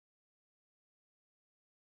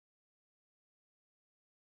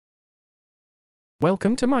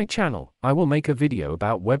Welcome to my channel. I will make a video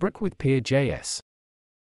about WebRock with Peer.js.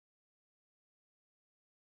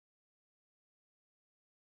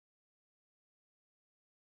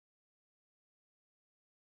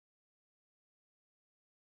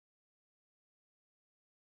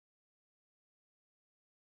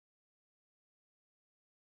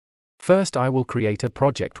 First, I will create a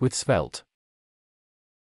project with Svelte.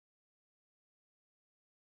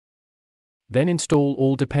 Then install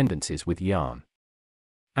all dependencies with Yarn.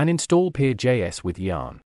 And install Peer.js with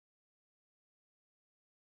Yarn.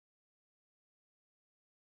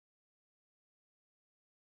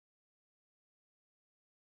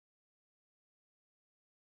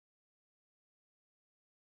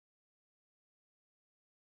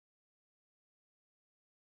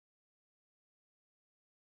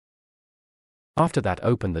 After that,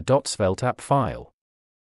 open the .svelte app file.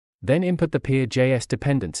 Then input the Peer.js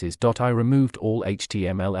dependencies. I removed all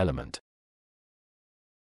HTML element.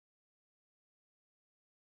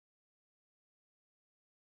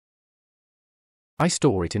 I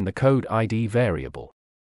store it in the code ID variable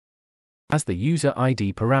as the user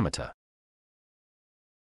ID parameter.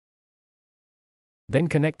 Then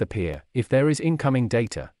connect the peer. If there is incoming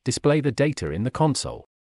data, display the data in the console.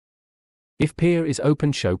 If peer is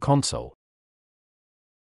open, show console.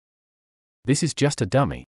 This is just a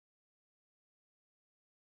dummy.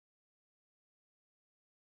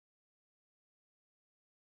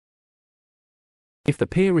 If the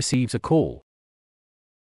peer receives a call,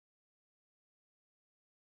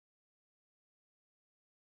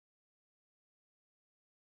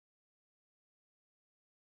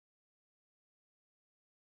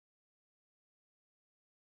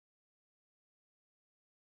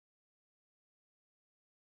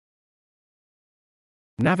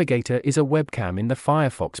 Navigator is a webcam in the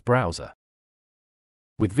Firefox browser,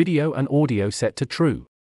 with video and audio set to true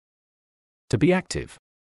to be active.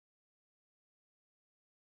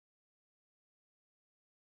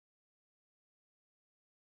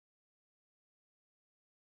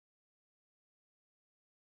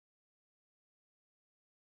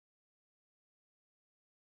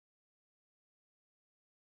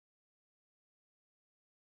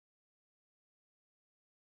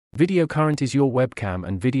 Video current is your webcam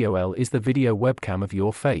and video L is the video webcam of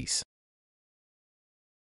your face.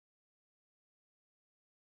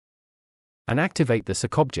 And activate the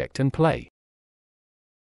subobject and play.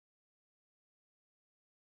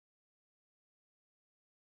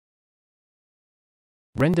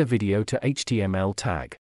 Render video to HTML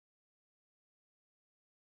tag.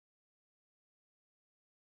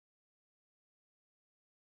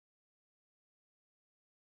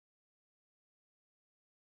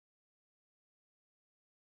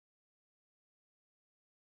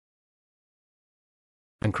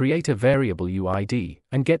 And create a variable UID,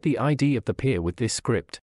 and get the ID of the peer with this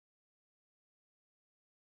script.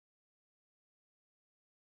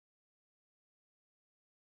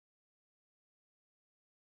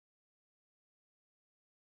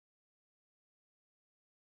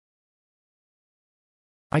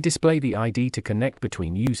 I display the ID to connect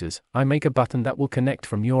between users. I make a button that will connect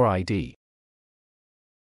from your ID.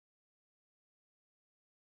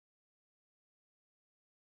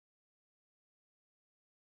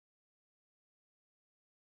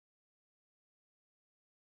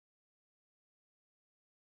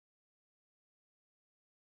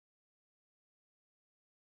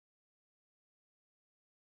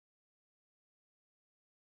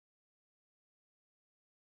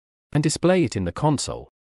 And display it in the console.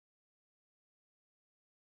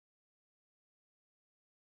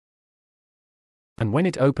 And when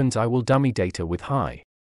it opens, I will dummy data with hi.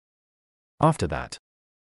 After that,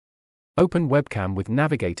 open webcam with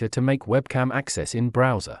Navigator to make webcam access in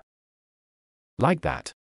browser. Like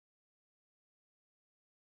that.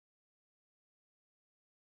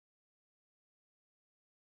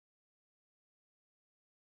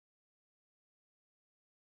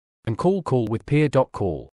 And call with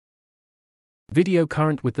peer.call. Video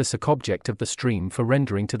current with the subobject of the stream for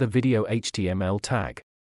rendering to the video HTML tag.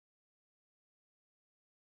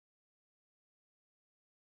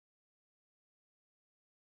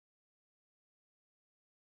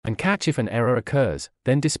 And catch if an error occurs,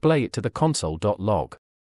 then display it to the console.log.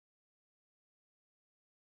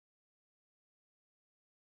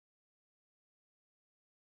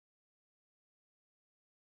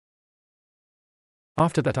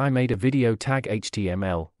 After that, I made a video tag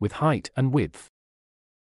HTML with height and width.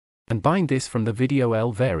 And bind this from the video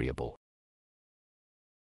L variable.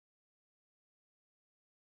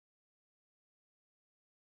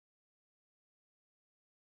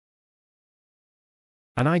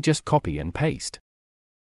 And I just copy and paste.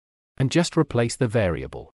 and just replace the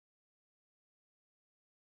variable.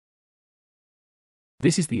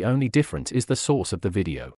 This is the only difference is the source of the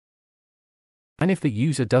video. And if the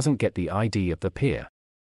user doesn't get the ID of the peer,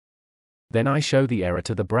 then I show the error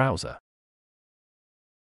to the browser.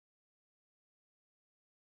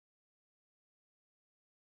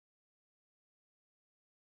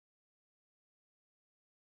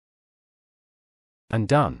 And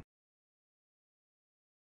done.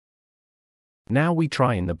 Now we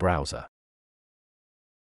try in the browser.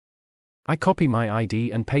 I copy my ID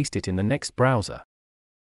and paste it in the next browser.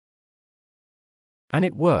 And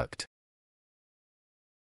it worked.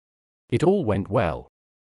 It all went well.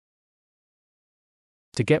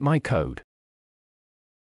 To get my code,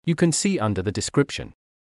 you can see under the description.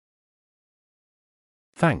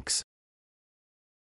 Thanks.